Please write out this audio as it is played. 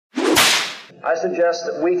I suggest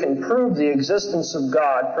that we can prove the existence of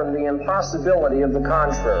God from the impossibility of the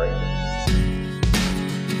contrary.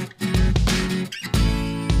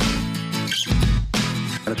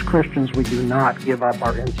 As Christians, we do not give up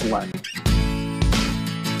our intellect.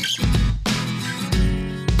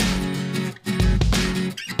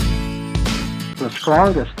 The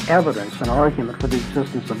strongest evidence and argument for the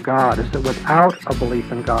existence of God is that without a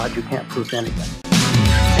belief in God, you can't prove anything.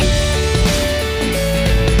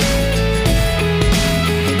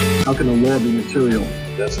 How can the law be material?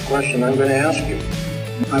 That's the question I'm going to ask you.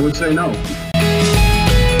 I would say no.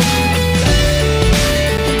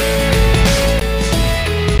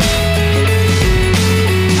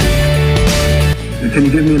 Can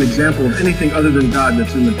you give me an example of anything other than God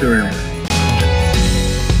that's immaterial?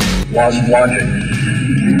 Laws of logic.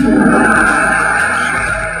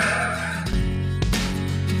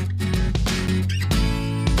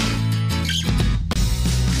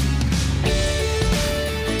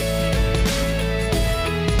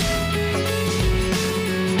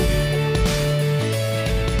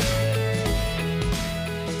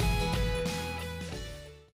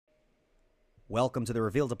 Welcome to the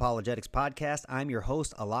Revealed Apologetics Podcast. I'm your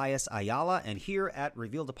host, Elias Ayala, and here at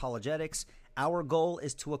Revealed Apologetics, our goal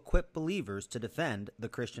is to equip believers to defend the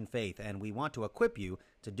Christian faith, and we want to equip you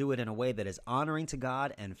to do it in a way that is honoring to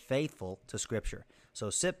God and faithful to Scripture. So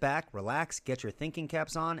sit back, relax, get your thinking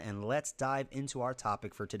caps on, and let's dive into our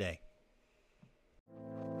topic for today.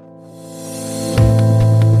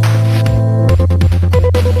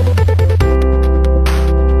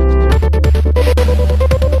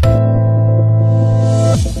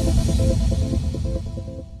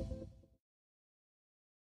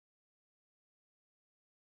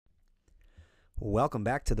 Welcome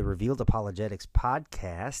back to the Revealed Apologetics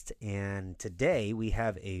Podcast, and today we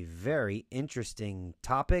have a very interesting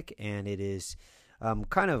topic, and it is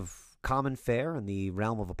kind of common fare in the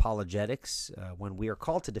realm of apologetics. When we are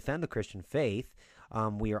called to defend the Christian faith,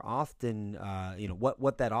 we are often,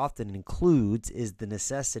 what that often includes is the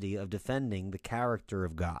necessity of defending the character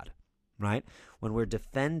of God, right? When we're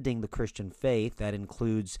defending the Christian faith, that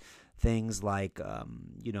includes things like,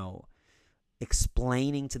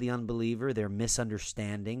 explaining to the unbeliever their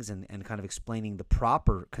misunderstandings and kind of explaining the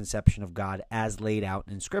proper conception of God as laid out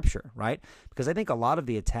in Scripture, right? Because I think a lot of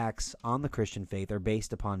the attacks on the Christian faith are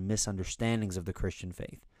based upon misunderstandings of the Christian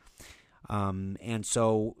faith. And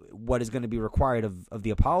so what is going to be required of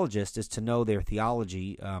the apologist is to know their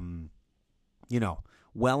theology,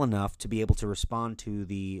 well enough to be able to respond to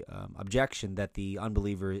the objection that the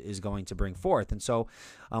unbeliever is going to bring forth. And so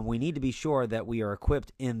we need to be sure that we are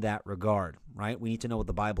equipped in that regard, right? We need to know what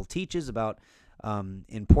the Bible teaches about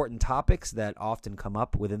important topics that often come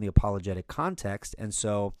up within the apologetic context. And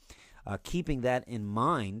so keeping that in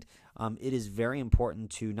mind, it is very important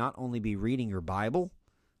to not only be reading your Bible,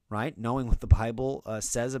 right? Knowing what the Bible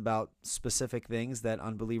says about specific things that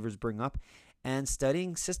unbelievers bring up, and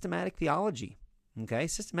studying systematic theology. Okay,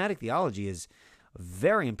 systematic theology is a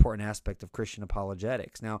very important aspect of Christian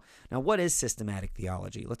apologetics. Now, what is systematic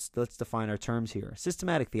theology? Let's define our terms here.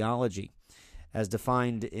 Systematic theology, as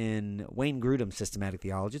defined in Wayne Grudem's systematic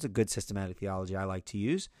theology, it's a good systematic theology I like to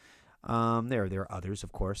use. There are others,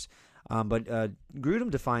 of course, but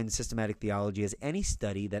Grudem defines systematic theology as any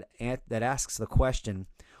study that asks the question,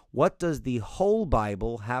 what does the whole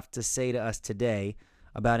Bible have to say to us today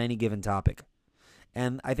about any given topic?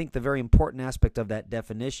 And I think the very important aspect of that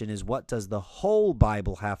definition is, what does the whole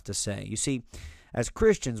Bible have to say? You see, as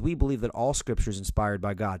Christians, we believe that all Scripture is inspired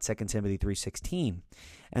by God, 2 Timothy 3:16.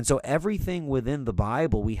 And so everything within the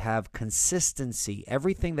Bible, we have consistency.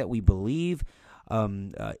 Everything that we believe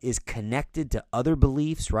is connected to other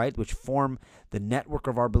beliefs, right, which form the network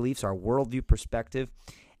of our beliefs, our worldview perspective.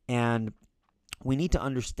 And we need to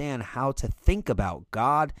understand how to think about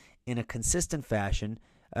God in a consistent fashion,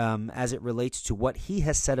 as it relates to what he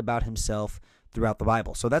has said about himself throughout the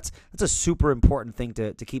Bible. So that's a super important thing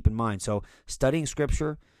to keep in mind. So studying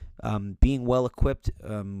Scripture, being well equipped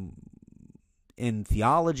in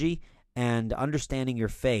theology, and understanding your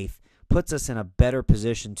faith puts us in a better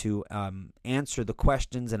position to answer the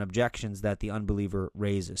questions and objections that the unbeliever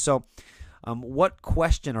raises. So what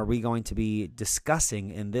question are we going to be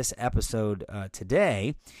discussing in this episode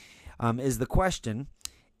today is the question,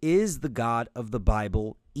 is the God of the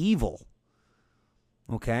Bible evil?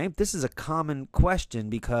 Okay, this is a common question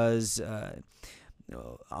because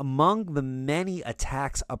among the many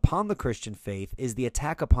attacks upon the Christian faith is the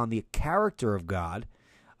attack upon the character of God,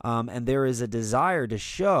 and there is a desire to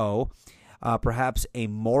show perhaps a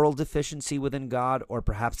moral deficiency within God, or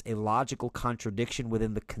perhaps a logical contradiction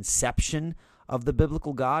within the conception of the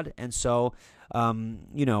biblical God. And so,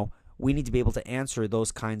 we need to be able to answer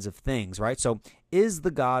those kinds of things, right? So is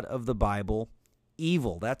the God of the Bible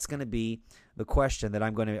evil? That's going to be the question that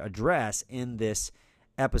I'm going to address in this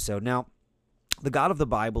episode. Now, the God of the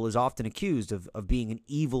Bible is often accused of being an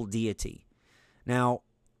evil deity. Now,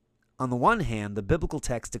 on the one hand, the biblical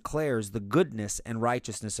text declares the goodness and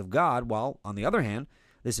righteousness of God, while on the other hand,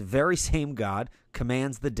 this very same God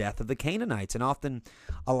commands the death of the Canaanites and often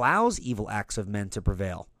allows evil acts of men to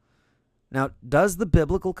prevail. Now, does the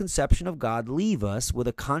biblical conception of God leave us with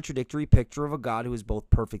a contradictory picture of a God who is both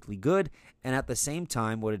perfectly good and at the same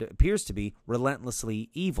time what it appears to be relentlessly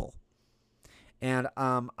evil? And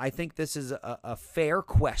I think this is a fair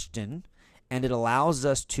question, and it allows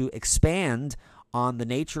us to expand on the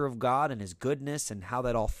nature of God and His goodness and how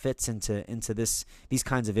that all fits into these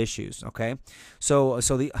kinds of issues. Okay, so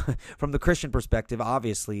from the Christian perspective,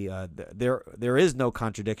 obviously there is no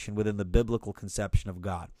contradiction within the biblical conception of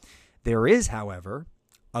God. There is, however,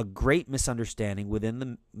 a great misunderstanding within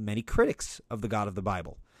the many critics of the God of the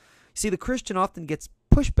Bible. See, the Christian often gets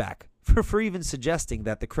pushback for even suggesting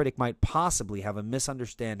that the critic might possibly have a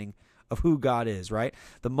misunderstanding of who God is, right?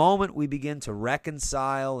 The moment we begin to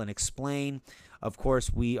reconcile and explain, of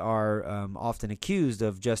course, we are often accused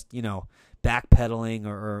of just, backpedaling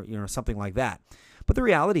or something like that. But the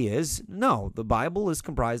reality is, no, the Bible is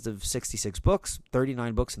comprised of 66 books,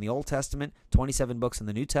 39 books in the Old Testament, 27 books in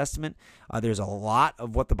the New Testament. There's a lot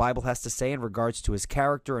of what the Bible has to say in regards to His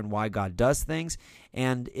character and why God does things.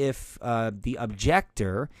 And if the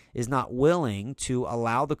objector is not willing to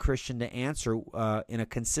allow the Christian to answer in a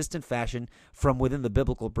consistent fashion from within the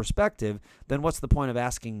biblical perspective, then what's the point of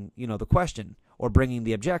asking, the question or bringing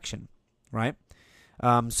the objection, right?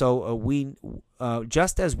 We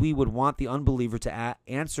just as we would want the unbeliever to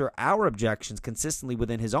answer our objections consistently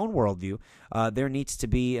within his own worldview, there needs to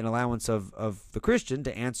be an allowance of the Christian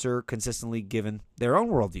to answer consistently given their own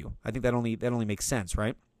worldview. I think that only makes sense,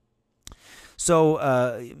 right?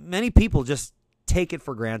 So many people just take it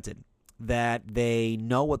for granted that they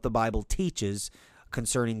know what the Bible teaches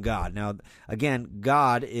concerning God. Now, again,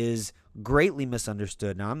 God is greatly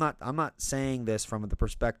misunderstood. Now, I'm not saying this from the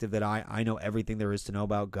perspective that I know everything there is to know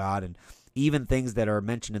about God, and even things that are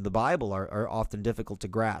mentioned in the Bible are often difficult to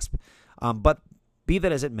grasp. But be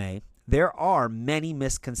that as it may, there are many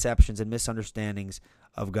misconceptions and misunderstandings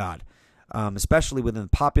of God, especially within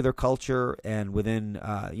popular culture and within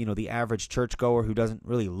the average churchgoer who doesn't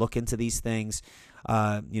really look into these things.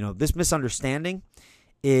 This misunderstanding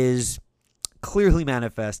is clearly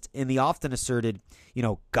manifest in the often asserted,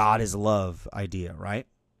 God is love idea, right?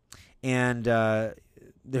 And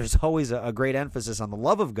there's always a great emphasis on the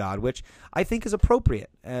love of God, which I think is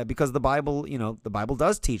appropriate because the Bible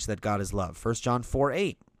does teach that God is love. 1 John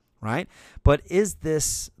 4:8, right? But is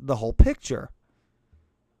this the whole picture?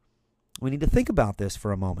 We need to think about this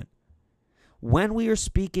for a moment. When we are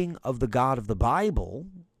speaking of the God of the Bible,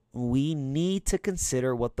 we need to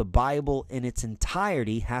consider what the Bible in its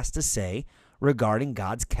entirety has to say regarding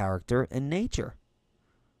God's character and nature,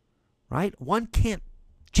 right? One can't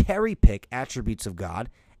cherry pick attributes of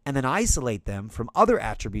God and then isolate them from other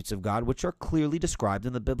attributes of God which are clearly described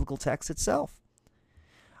in the biblical text itself.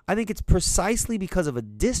 I think it's precisely because of a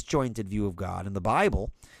disjointed view of God in the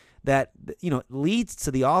Bible that leads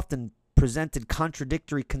to the often presented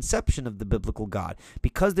contradictory conception of the biblical God.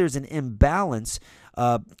 Because there's an imbalance,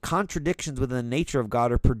 contradictions within the nature of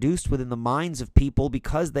God are produced within the minds of people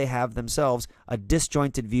because they have themselves a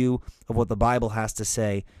disjointed view of what the Bible has to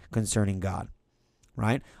say concerning God,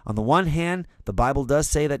 right? On the one hand, the Bible does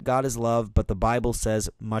say that God is love, but the Bible says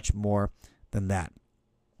much more than that.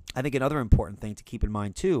 I think another important thing to keep in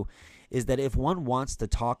mind, too, is that if one wants to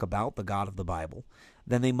talk about the God of the Bible,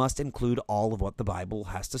 then they must include all of what the Bible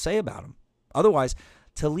has to say about Him. Otherwise,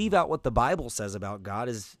 to leave out what the Bible says about God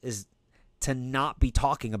is to not be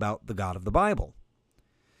talking about the God of the Bible.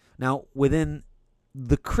 Now, within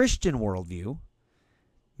the Christian worldview,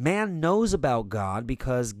 man knows about God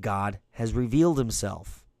because God has revealed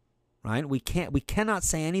Himself, right? We cannot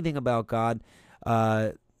say anything about God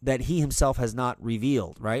that He Himself has not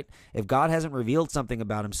revealed, right? If God hasn't revealed something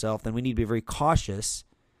about Himself, then we need to be very cautious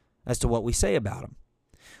as to what we say about Him.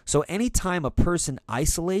 So anytime a person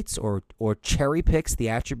isolates or cherry picks the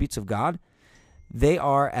attributes of God, they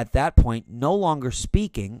are at that point no longer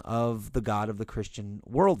speaking of the God of the Christian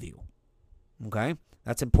worldview. Okay?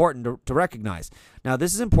 That's important to recognize. Now,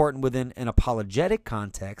 this is important within an apologetic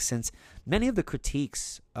context, since many of the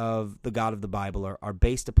critiques of the God of the Bible are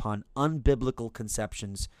based upon unbiblical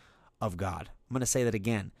conceptions of God. I'm going to say that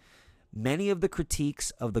again. Many of the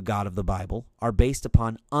critiques of the God of the Bible are based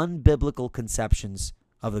upon unbiblical conceptions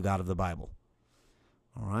of the God of the Bible.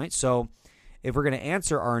 All right? So if we're going to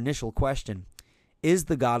answer our initial question, is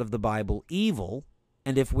the God of the Bible evil?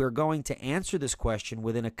 And if we're going to answer this question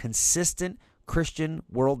within a consistent Christian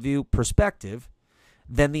worldview perspective,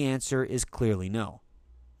 then the answer is clearly no.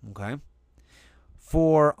 Okay?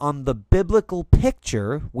 For on the biblical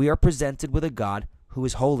picture, we are presented with a God who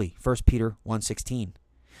is holy, 1 Peter 1:16.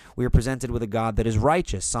 We are presented with a God that is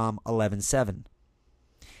righteous, Psalm 11:7,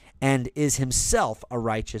 and is himself a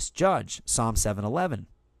righteous judge, Psalm 7:11.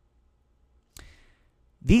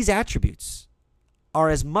 These attributes are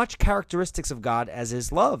as much characteristics of God as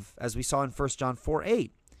is love, as we saw in 1 John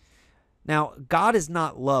 4:8. Now, God is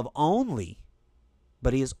not love only,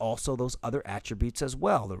 but he is also those other attributes as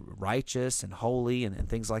well, the righteous and holy and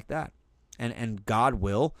things like that. And God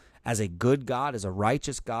will, as a good God, as a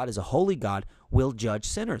righteous God, as a holy God, will judge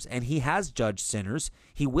sinners. And he has judged sinners.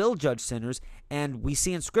 He will judge sinners. And we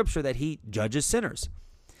see in Scripture that he judges sinners.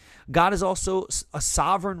 God is also a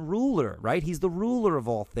sovereign ruler, right? He's the ruler of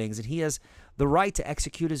all things, and he has the right to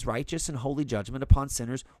execute his righteous and holy judgment upon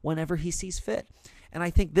sinners whenever he sees fit. And I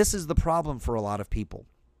think this is the problem for a lot of people.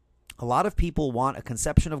 A lot of people want a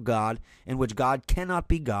conception of God in which God cannot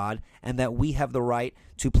be God and that we have the right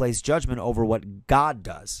to place judgment over what God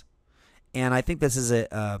does. And I think this is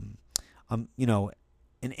an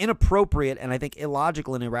inappropriate and I think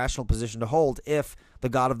illogical and irrational position to hold if the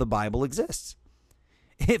God of the Bible exists.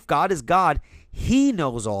 If God is God, he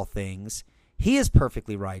knows all things. He is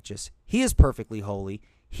perfectly righteous. He is perfectly holy.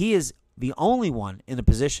 He is the only one in a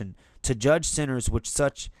position to judge sinners with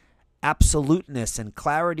such absoluteness and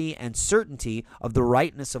clarity and certainty of the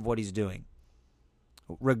rightness of what he's doing,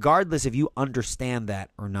 regardless if you understand that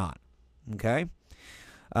or not. Okay?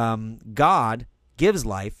 God gives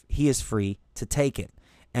life. He is free to take it.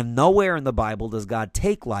 And nowhere in the Bible does God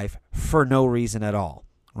take life for no reason at all,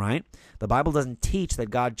 right? The Bible doesn't teach that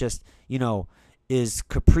God just, is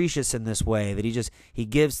capricious in this way, that he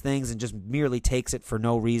gives things and just merely takes it for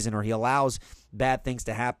no reason, or he allows bad things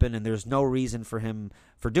to happen and there's no reason for him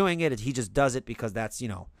for doing it. He just does it because that's,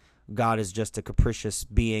 God is just a capricious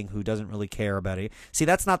being who doesn't really care about it. See,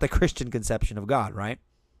 that's not the Christian conception of God, right?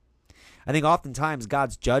 I think oftentimes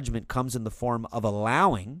God's judgment comes in the form of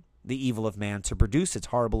allowing the evil of man to produce its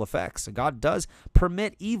horrible effects. God does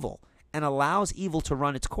permit evil and allows evil to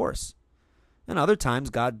run its course. And other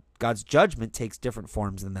times God's judgment takes different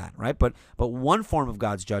forms than that, right? But one form of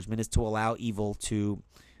God's judgment is to allow evil to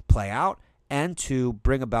play out and to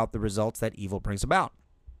bring about the results that evil brings about.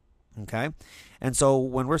 Okay? And so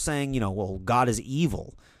when we're saying, God is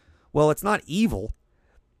evil, well, it's not evil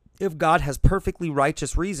if God has perfectly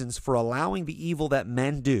righteous reasons for allowing the evil that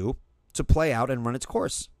men do to play out and run its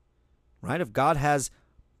course, right? If God has,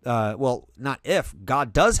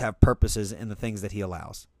 God does have purposes in the things that he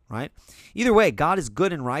allows, right? Either way, God is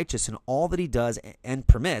good and righteous in all that he does and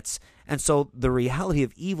permits, and so the reality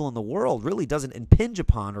of evil in the world really doesn't impinge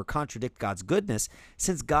upon or contradict God's goodness,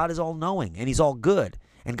 since God is all-knowing and he's all good.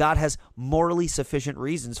 And God has morally sufficient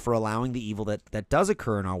reasons for allowing the evil that does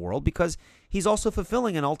occur in our world, because he's also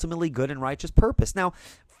fulfilling an ultimately good and righteous purpose. Now,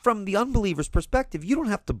 from the unbeliever's perspective, you don't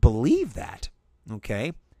have to believe that,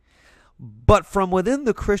 okay? But from within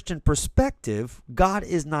the Christian perspective, God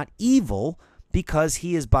is not evil because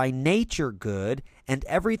he is by nature good, and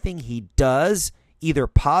everything he does, either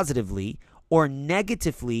positively or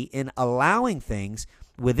negatively in allowing things,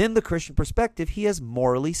 within the Christian perspective, he has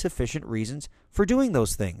morally sufficient reasons for doing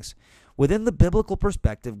those things. Within the biblical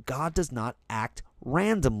perspective, God does not act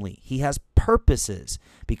randomly. He has purposes.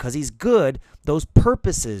 Because he's good, those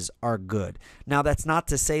purposes are good. Now, that's not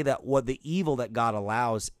to say that what the evil that God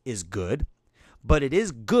allows is good, but it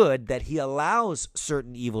is good that he allows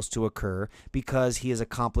certain evils to occur because he is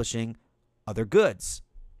accomplishing other goods.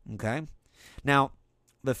 Okay? Now,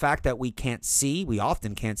 the fact that we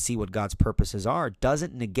often can't see what God's purposes are,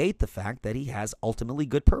 doesn't negate the fact that he has ultimately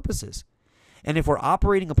good purposes. And if we're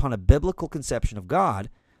operating upon a biblical conception of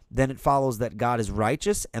God, then it follows that God is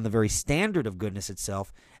righteous and the very standard of goodness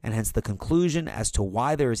itself, and hence the conclusion as to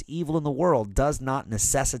why there is evil in the world does not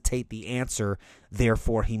necessitate the answer,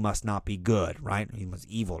 therefore he must not be good, right? He must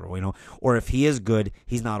be evil, or if he is good,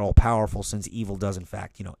 he's not all-powerful, since evil does in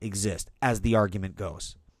fact, exist, as the argument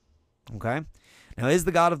goes. Okay? Now, is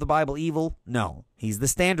the God of the Bible evil? No. He's the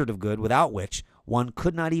standard of good, without which one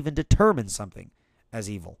could not even determine something as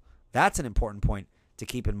evil. That's an important point to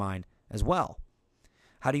keep in mind as well.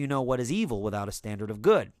 How do you know what is evil without a standard of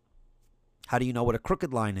good? How do you know what a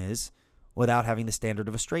crooked line is without having the standard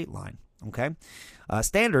of a straight line? Okay?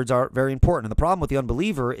 Standards are very important. And the problem with the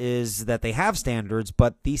unbeliever is that they have standards,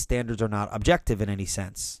 but these standards are not objective in any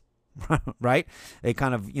sense. right? They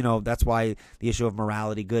kind of, that's why the issue of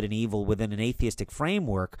morality, good and evil within an atheistic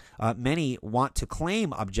framework, many want to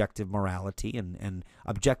claim objective morality and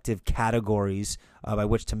objective categories by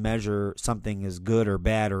which to measure something as good or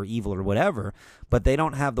bad or evil or whatever, but they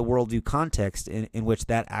don't have the worldview context in which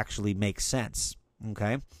that actually makes sense,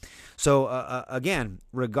 okay? So again,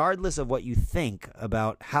 regardless of what you think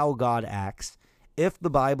about how God acts, if the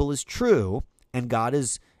Bible is true and God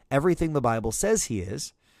is everything the Bible says he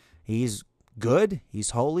is, he's good,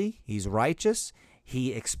 he's holy, he's righteous,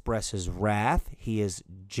 he expresses wrath, he is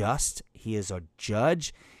just, he is a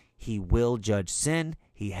judge, he will judge sin,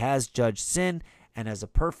 he has judged sin, and as a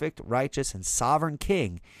perfect, righteous, and sovereign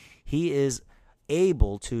king, he is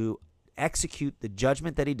able to execute the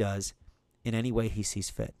judgment that he does in any way he sees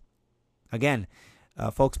fit. Again,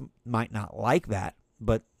 folks might not like that,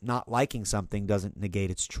 but not liking something doesn't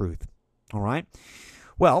negate its truth. All right?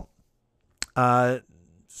 Well,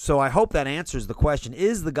 so I hope that answers the question.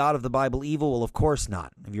 Is the God of the Bible evil? Well, of course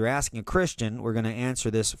not. If you're asking a Christian, we're going to answer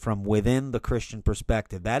this from within the Christian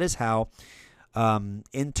perspective. That is how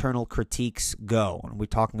internal critiques go. And we're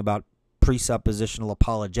talking about presuppositional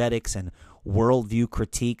apologetics and worldview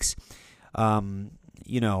critiques.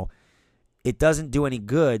 It doesn't do any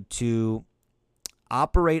good to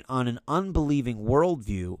operate on an unbelieving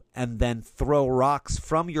worldview and then throw rocks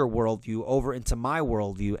from your worldview over into my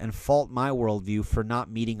worldview and fault my worldview for not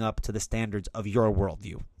meeting up to the standards of your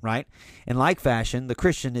worldview, right? In like fashion, the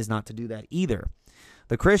Christian is not to do that either.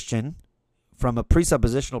 The Christian, from a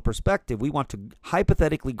presuppositional perspective, we want to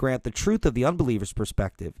hypothetically grant the truth of the unbeliever's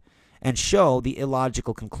perspective and show the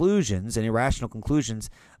illogical conclusions and irrational conclusions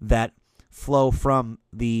that flow from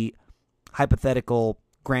the hypothetical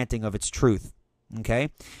granting of its truth. Okay?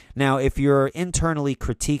 Now, if you're internally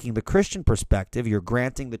critiquing the Christian perspective, you're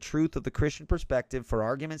granting the truth of the Christian perspective for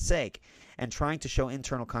argument's sake and trying to show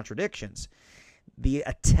internal contradictions. The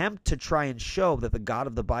attempt to try and show that the God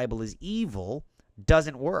of the Bible is evil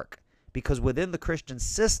doesn't work, because within the Christian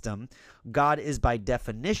system, God is by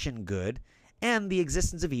definition good, and the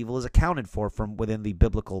existence of evil is accounted for from within the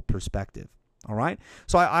biblical perspective. All right?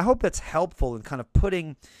 So I hope that's helpful in kind of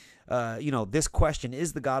putting this question,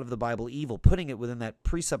 is the God of the Bible evil, putting it within that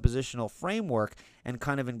presuppositional framework and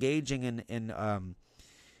kind of engaging in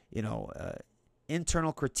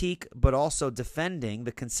internal critique, but also defending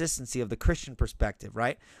the consistency of the Christian perspective,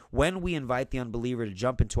 right? When we invite the unbeliever to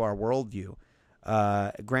jump into our worldview,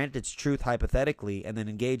 grant its truth hypothetically, and then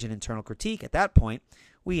engage in internal critique, at that point,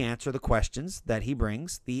 we answer the questions that he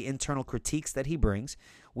brings, the internal critiques that he brings.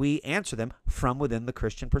 We answer them from within the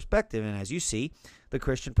Christian perspective. And as you see, the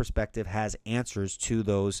Christian perspective has answers to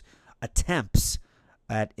those attempts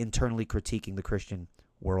at internally critiquing the Christian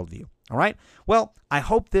worldview. All right? Well, I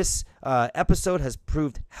hope this episode has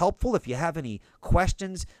proved helpful. If you have any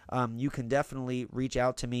questions, you can definitely reach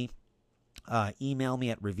out to me. Email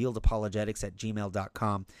me at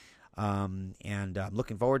revealedapologetics@gmail.com. And I'm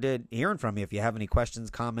looking forward to hearing from you if you have any questions,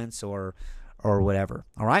 comments, or whatever.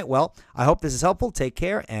 All right. Well, I hope this is helpful. Take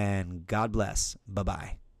care, and God bless.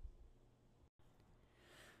 Bye-bye.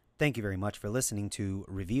 Thank you very much for listening to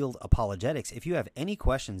Revealed Apologetics. If you have any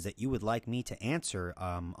questions that you would like me to answer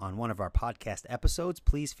on one of our podcast episodes,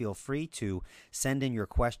 please feel free to send in your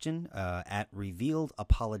question at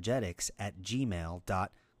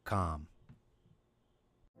revealedapologetics@gmail.com.